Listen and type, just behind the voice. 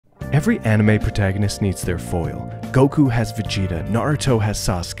Every anime protagonist needs their foil. Goku has Vegeta, Naruto has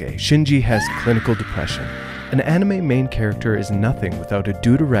Sasuke, Shinji has clinical depression. An anime main character is nothing without a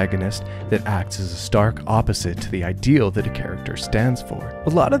deuteragonist that acts as a stark opposite to the ideal that a character stands for. A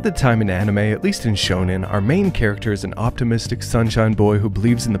lot of the time in anime, at least in shonen, our main character is an optimistic sunshine boy who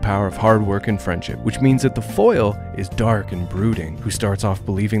believes in the power of hard work and friendship, which means that the foil is dark and brooding, who starts off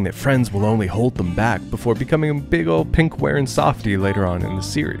believing that friends will only hold them back before becoming a big old pink-wearing softie later on in the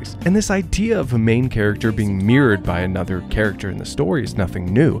series. And this idea of a main character being mirrored by another character in the story is nothing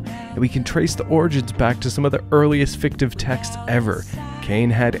new, and we can trace the origins back to some of the earliest fictive texts ever. Cain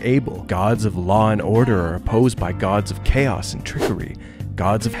had Abel. Gods of law and order are opposed by gods of chaos and trickery.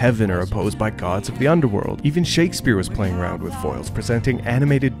 Gods of heaven are opposed by gods of the underworld. Even Shakespeare was playing around with foils, presenting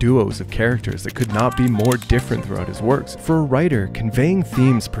animated duos of characters that could not be more different throughout his works. For a writer, conveying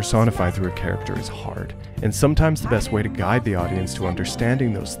themes personified through a character is hard, and sometimes the best way to guide the audience to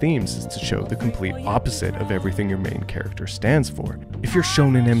understanding those themes is to show the complete opposite of everything your main character stands for. If your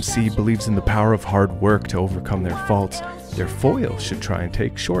shonen MC believes in the power of hard work to overcome their faults, their foil should try and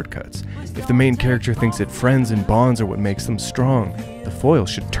take shortcuts. If the main character thinks that friends and bonds are what makes them strong, the foil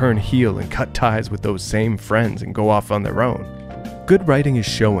should turn heel and cut ties with those same friends and go off on their own. Good writing is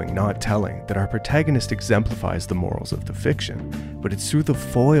showing, not telling, that our protagonist exemplifies the morals of the fiction, but it's through the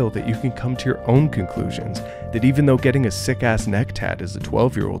foil that you can come to your own conclusions, that even though getting a sick-ass neck tat as a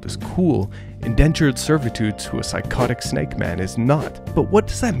 12-year-old is cool, indentured servitude to a psychotic snake man is not. But what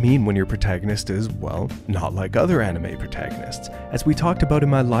does that mean when your protagonist is, well, not like other anime protagonists? As we talked about in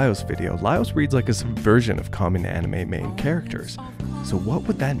my Laios video, Laios reads like a subversion of common anime main characters. So what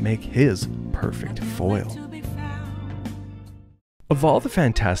would that make his perfect foil? Of all the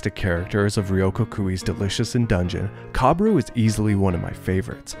fantastic characters of Ryoko Kui's Delicious in Dungeon, Kabru is easily one of my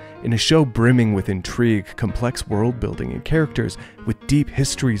favorites. In a show brimming with intrigue, complex world building, and characters with deep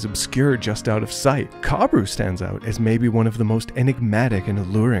histories obscured just out of sight, Kabru stands out as maybe one of the most enigmatic and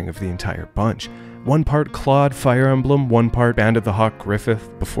alluring of the entire bunch. One part Claude Fire Emblem, one part Band of the Hawk Griffith,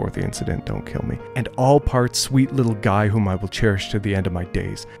 before the incident, don't kill me, and all parts sweet little guy whom I will cherish to the end of my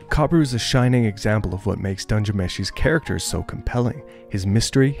days. Kabru is a shining example of what makes Dungeon Meshi's characters so compelling: his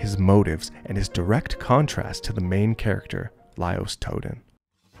mystery, his motives, and his direct contrast to the main character, Laios Toden.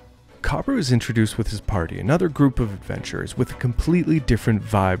 Kabru is introduced with his party, another group of adventurers with a completely different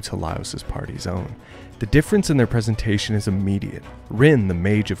vibe to Laios' party's own. The difference in their presentation is immediate. Rin, the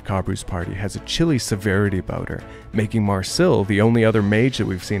mage of Kabru's party, has a chilly severity about her, making Marcel, the only other mage that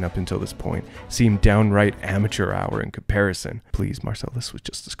we've seen up until this point, seem downright amateur hour in comparison. Please, Marcel, this was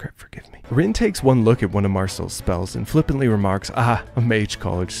just a script, forgive me. Rin takes one look at one of Marcel's spells and flippantly remarks, "Ah, a mage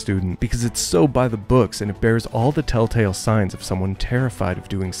college student," because it's so by the books and it bears all the telltale signs of someone terrified of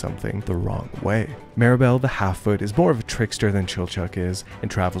doing something the wrong way. Maribel, the half-foot, is more of a trickster than Chilchuk is,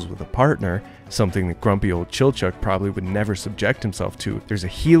 and travels with a partner, something that grumpy old Chilchuk probably would never subject himself to. There's a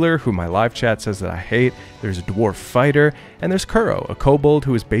healer who my live chat says that I hate, there's a dwarf fighter, and there's Kuro, a kobold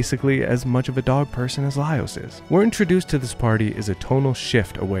who is basically as much of a dog person as Laios is. We're introduced to this party is a tonal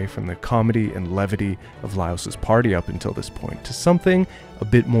shift away from the comedy and levity of Laios' party up until this point to something a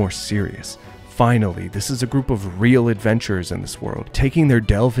bit more serious. Finally, this is a group of real adventurers in this world, taking their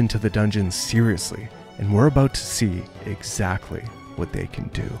delve into the dungeon seriously, and we're about to see exactly what they can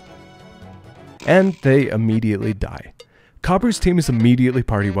do. And they immediately die. Kabru's team is immediately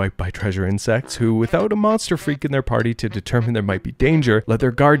party wiped by treasure insects who, without a monster freak in their party to determine there might be danger, let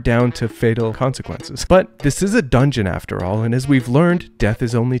their guard down to fatal consequences. But this is a dungeon after all, and as we've learned, death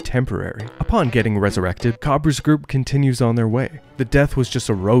is only temporary. Upon getting resurrected, Kabru's group continues on their way. The death was just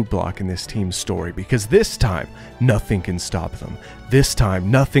a roadblock in this team's story, because this time, nothing can stop them. This time,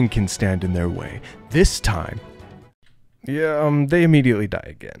 nothing can stand in their way. This time, they immediately die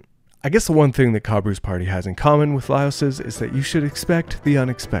again. I guess the one thing that Kabru's party has in common with Laios's is that you should expect the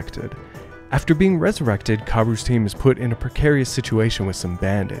unexpected. After being resurrected, Kabru's team is put in a precarious situation with some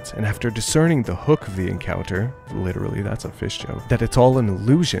bandits, and after discerning the hook of the encounter, literally that's a fish joke, that it's all an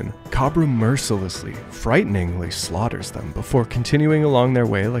illusion, Kabru mercilessly, frighteningly slaughters them before continuing along their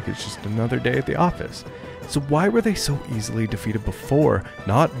way like it's just another day at the office. So why were they so easily defeated before,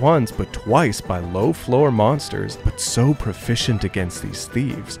 not once but twice by low-floor monsters, but so proficient against these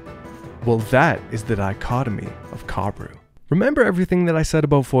thieves? Well, that is the dichotomy of Kabru. Remember everything that I said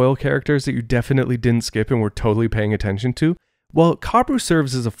about foil characters that you definitely didn't skip and were totally paying attention to? Well, Kabru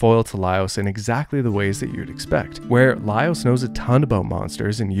serves as a foil to Laios in exactly the ways that you'd expect, where Laios knows a ton about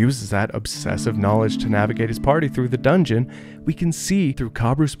monsters and uses that obsessive knowledge to navigate his party through the dungeon. We can see through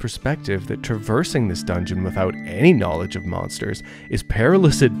Kabru's perspective that traversing this dungeon without any knowledge of monsters is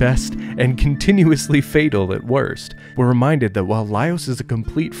perilous at best and continuously fatal at worst. We're reminded that while Laios is a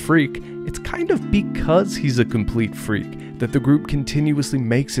complete freak, it's kind of because he's a complete freak that the group continuously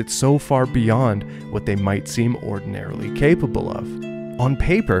makes it so far beyond what they might seem ordinarily capable of. On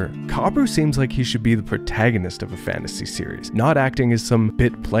paper, Kabru seems like he should be the protagonist of a fantasy series, not acting as some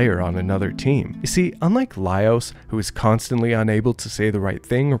bit player on another team. You see, unlike Laios, who is constantly unable to say the right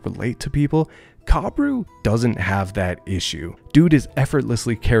thing or relate to people, Kabru doesn't have that issue. Dude is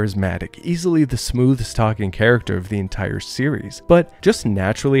effortlessly charismatic, easily the smoothest talking character of the entire series. But just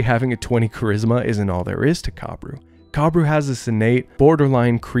naturally having a 20 charisma isn't all there is to Kabru. Kabru has this innate,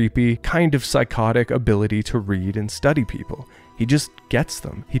 borderline creepy, kind of psychotic ability to read and study people. He just gets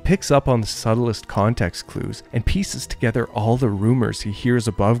them. He picks up on the subtlest context clues and pieces together all the rumors he hears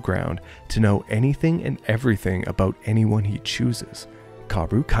above ground to know anything and everything about anyone he chooses.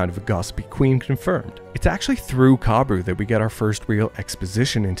 Kabru, kind of a gossipy queen, confirmed. It's actually through Kabru that we get our first real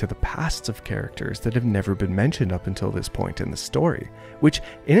exposition into the pasts of characters that have never been mentioned up until this point in the story, which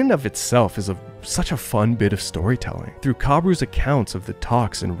in and of itself is such a fun bit of storytelling. Through Kabru's accounts of the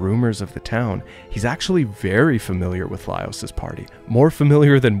talks and rumors of the town, he's actually very familiar with Laios' party, more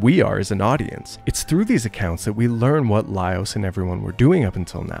familiar than we are as an audience. It's through these accounts that we learn what Laios and everyone were doing up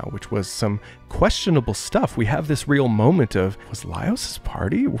until now, which was some questionable stuff. We have this real moment of, was Laios'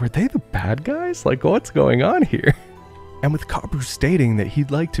 party? Were they the bad guys? Like, what's going on here? And with Kabru stating that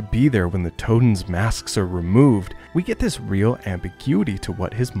he'd like to be there when the Toten's masks are removed, we get this real ambiguity to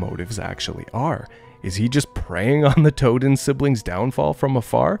what his motives actually are. Is he just preying on the Toten siblings' downfall from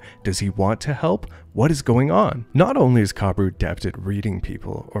afar? Does he want to help? What is going on? Not only is Kabru adept at reading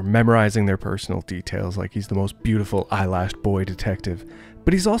people or memorizing their personal details like he's the most beautiful eyelashed boy detective,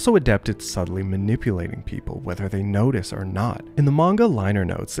 but he's also adept at subtly manipulating people, whether they notice or not. In the manga liner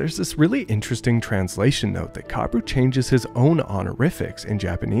notes, there's this really interesting translation note that Kabru changes his own honorifics in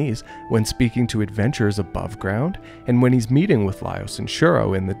Japanese when speaking to adventurers above ground and when he's meeting with Laios and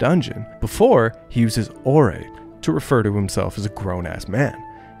Shuro in the dungeon. Before, he uses ore to refer to himself as a grown-ass man.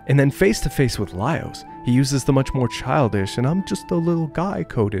 And then face to face with Laios, he uses the much more childish and I'm just a little guy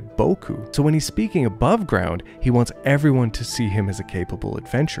coded boku. So when he's speaking above ground, he wants everyone to see him as a capable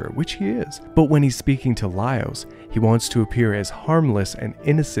adventurer, which he is. But when he's speaking to Laios, he wants to appear as harmless and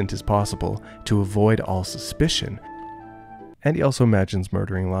innocent as possible to avoid all suspicion. And he also imagines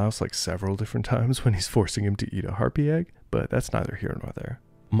murdering Laios like several different times when he's forcing him to eat a harpy egg, but that's neither here nor there.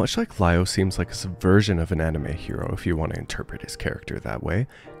 Much like Laios seems like a subversion of an anime hero if you want to interpret his character that way,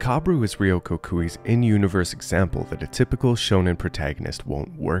 Kabru is Ryoko Kui's in-universe example that a typical shonen protagonist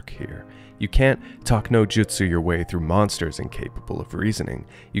won't work here. You can't talk no jutsu your way through monsters incapable of reasoning.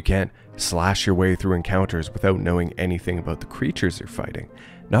 You can't slash your way through encounters without knowing anything about the creatures you're fighting.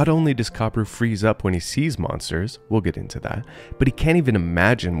 Not only does Kabru freeze up when he sees monsters, we'll get into that, but he can't even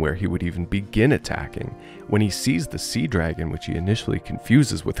imagine where he would even begin attacking. When he sees the sea dragon, which he initially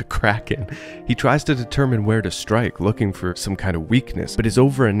confuses with a kraken, he tries to determine where to strike, looking for some kind of weakness, but his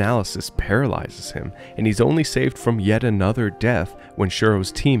overanalysis paralyzes him, and he's only saved from yet another death when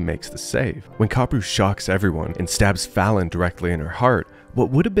Shuro's team makes the save. When Kabru shocks everyone and stabs Fallon directly in her heart, what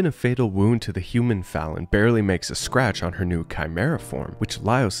would have been a fatal wound to the human Fallon barely makes a scratch on her new chimera form, which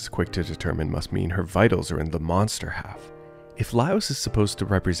Laios is quick to determine must mean her vitals are in the monster half. If Laios is supposed to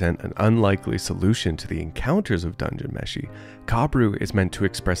represent an unlikely solution to the encounters of Dungeon Meshi, Kabru is meant to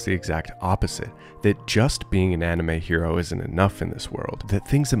express the exact opposite, that just being an anime hero isn't enough in this world, that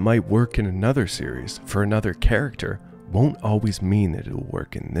things that might work in another series, for another character, won't always mean that it'll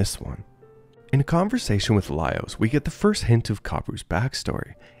work in this one. In a conversation with Laios, we get the first hint of Kabru's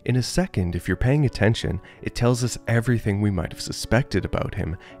backstory. In a second, if you're paying attention, it tells us everything we might have suspected about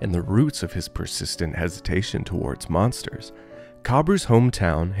him and the roots of his persistent hesitation towards monsters. Kabru's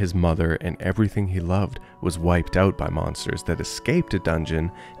hometown, his mother, and everything he loved was wiped out by monsters that escaped a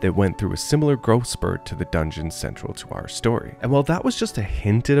dungeon that went through a similar growth spurt to the dungeon central to our story. And while that was just a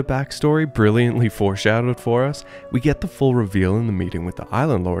hint at a backstory brilliantly foreshadowed for us, we get the full reveal in the meeting with the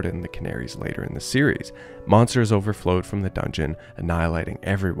Island Lord and the Canaries later in the series. Monsters overflowed from the dungeon, annihilating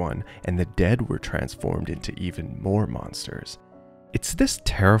everyone, and the dead were transformed into even more monsters. It's this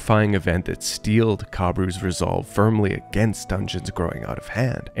terrifying event that steeled Kabru's resolve firmly against dungeons growing out of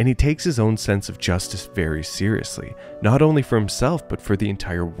hand, and he takes his own sense of justice very seriously, not only for himself but for the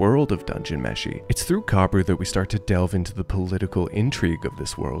entire world of Dungeon Meshi. It's through Kabru that we start to delve into the political intrigue of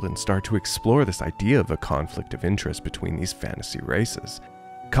this world and start to explore this idea of a conflict of interest between these fantasy races.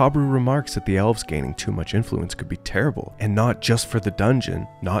 Kabru remarks that the elves gaining too much influence could be terrible, and not just for the dungeon,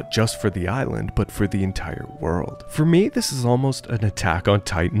 not just for the island, but for the entire world. For me, this is almost an Attack on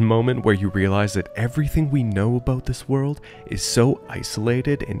Titan moment where you realize that everything we know about this world is so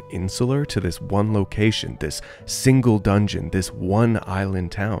isolated and insular to this one location, this single dungeon, this one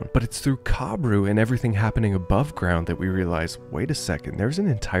island town. But it's through Kabru and everything happening above ground that we realize, wait a second, there's an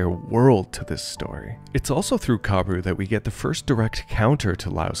entire world to this story. It's also through Kabru that we get the first direct counter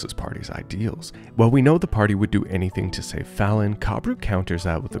to Laios' party's ideals. While we know the party would do anything to save Fallon, Kabru counters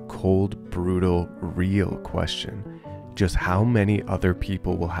that with a cold, brutal, real question. Just how many other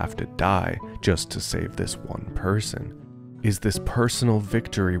people will have to die just to save this one person? Is this personal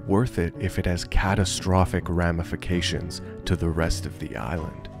victory worth it if it has catastrophic ramifications to the rest of the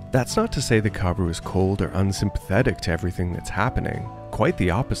island? That's not to say that Kabru is cold or unsympathetic to everything that's happening. Quite the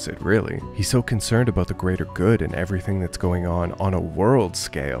opposite, really. He's so concerned about the greater good and everything that's going on a world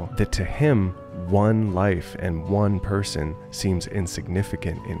scale that to him, one life and one person seems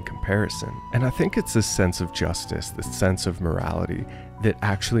insignificant in comparison. And I think it's this sense of justice, this sense of morality, that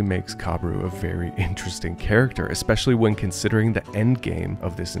actually makes Kabru a very interesting character, especially when considering the endgame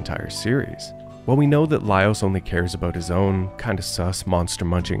of this entire series. While we know that Laios only cares about his own, kinda sus,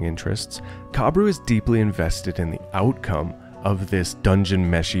 monster-munching interests, Kabru is deeply invested in the outcome of this Dungeon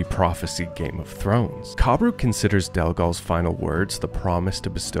Meshi prophecy Game of Thrones. Kabru considers Delgal's final words, the promise to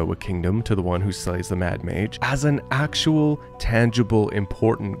bestow a kingdom to the one who slays the Mad Mage, as an actual, tangible,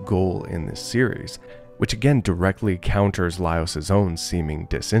 important goal in this series, which again directly counters Laios' own seeming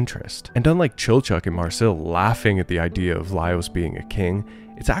disinterest. And unlike Chilchuck and Marcel laughing at the idea of Laios being a king,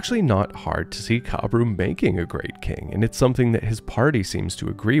 it's actually not hard to see Kabru making a great king, and it's something that his party seems to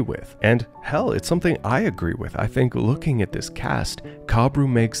agree with. And hell, it's something I agree with. I think looking at this cast, Kabru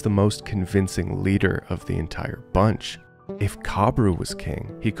makes the most convincing leader of the entire bunch. If Kabru was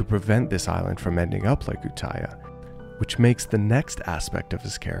king, he could prevent this island from ending up like Utaya, which makes the next aspect of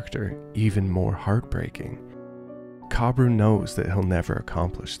his character even more heartbreaking. Kabru knows that he'll never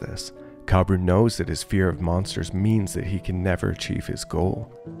accomplish this. Kabru knows that his fear of monsters means that he can never achieve his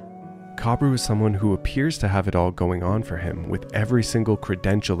goal. Kabru is someone who appears to have it all going on for him, with every single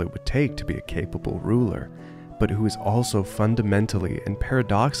credential it would take to be a capable ruler, but who is also fundamentally and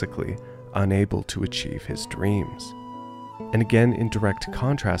paradoxically unable to achieve his dreams. And again, in direct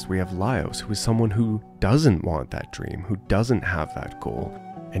contrast, we have Laios, who is someone who doesn't want that dream, who doesn't have that goal,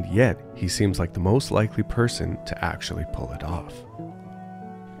 and yet he seems like the most likely person to actually pull it off.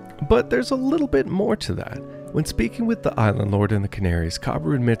 But there's a little bit more to that. When speaking with the Island Lord and the Canaries,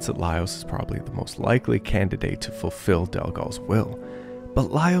 Kabru admits that Laios is probably the most likely candidate to fulfill Delgal's will. But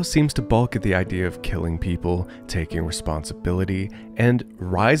Laios seems to balk at the idea of killing people, taking responsibility, and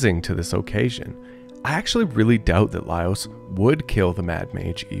rising to this occasion. I actually really doubt that Laios would kill the Mad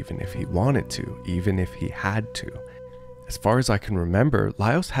Mage even if he wanted to, even if he had to. As far as I can remember,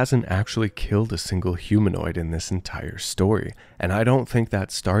 Laios hasn't actually killed a single humanoid in this entire story, and I don't think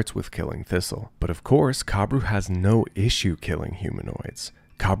that starts with killing Thistle. But of course, Kabru has no issue killing humanoids.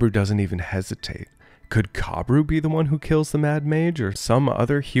 Kabru doesn't even hesitate. Could Kabru be the one who kills the Mad Mage or some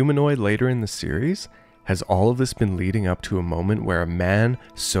other humanoid later in the series? Has all of this been leading up to a moment where a man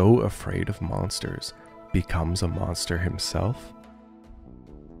so afraid of monsters becomes a monster himself?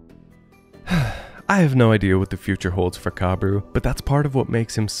 I have no idea what the future holds for Kabru, but that's part of what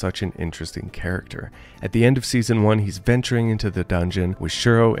makes him such an interesting character. At the end of Season 1, he's venturing into the dungeon with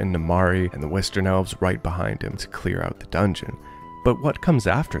Shuro and Namari and the Western Elves right behind him to clear out the dungeon. But what comes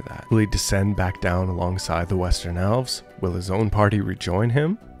after that? Will he descend back down alongside the Western Elves? Will his own party rejoin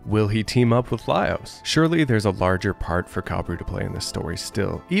him? Will he team up with Laios? Surely there's a larger part for Kabru to play in this story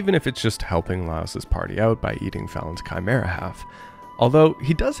still, even if it's just helping Laios' party out by eating Fallon's Chimera half. Although,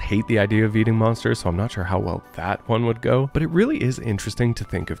 he does hate the idea of eating monsters, so I'm not sure how well that one would go, but it really is interesting to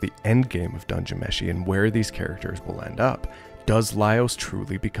think of the endgame of Dungeon Meshi and where these characters will end up. Does Laios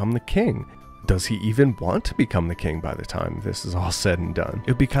truly become the king? Does he even want to become the king by the time this is all said and done?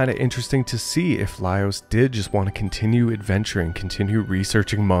 It would be kind of interesting to see if Laios did just want to continue adventuring, continue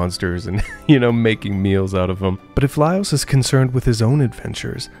researching monsters and, making meals out of them. But if Laios is concerned with his own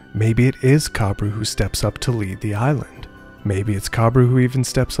adventures, maybe it is Kabru who steps up to lead the island. Maybe it's Kabru who even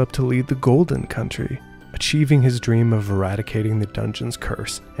steps up to lead the Golden Country. achieving his dream of eradicating the dungeon's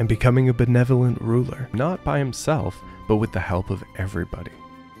curse and becoming a benevolent ruler, not by himself, but with the help of everybody.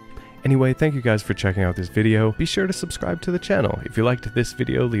 Anyway, thank you guys for checking out this video. Be sure to subscribe to the channel. If you liked this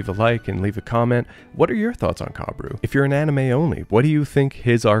video, leave a like and leave a comment. What are your thoughts on Kabru? If you're an anime only, what do you think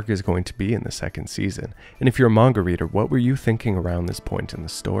his arc is going to be in the second season? And if you're a manga reader, what were you thinking around this point in the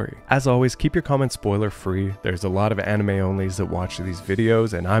story? As always, keep your comments spoiler free. There's a lot of anime onlys that watch these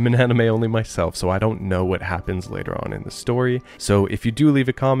videos, and I'm an anime only myself, so I don't know what happens later on in the story. So if you do leave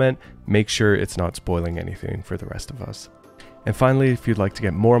a comment, make sure it's not spoiling anything for the rest of us. And finally, if you'd like to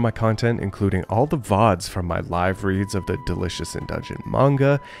get more of my content, including all the VODs from my live reads of the Delicious in Dungeon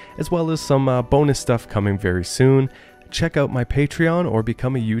manga, as well as some bonus stuff coming very soon, check out my Patreon or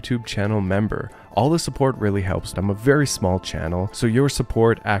become a YouTube channel member. All the support really helps. I'm a very small channel, so your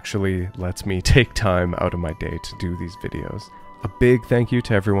support actually lets me take time out of my day to do these videos. A big thank you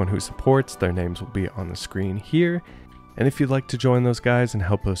to everyone who supports. Their names will be on the screen here. And if you'd like to join those guys and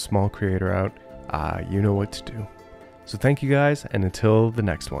help a small creator out, you know what to do. So thank you guys, and until the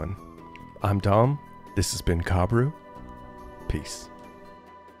next one, I'm Dom, this has been Kabru, peace.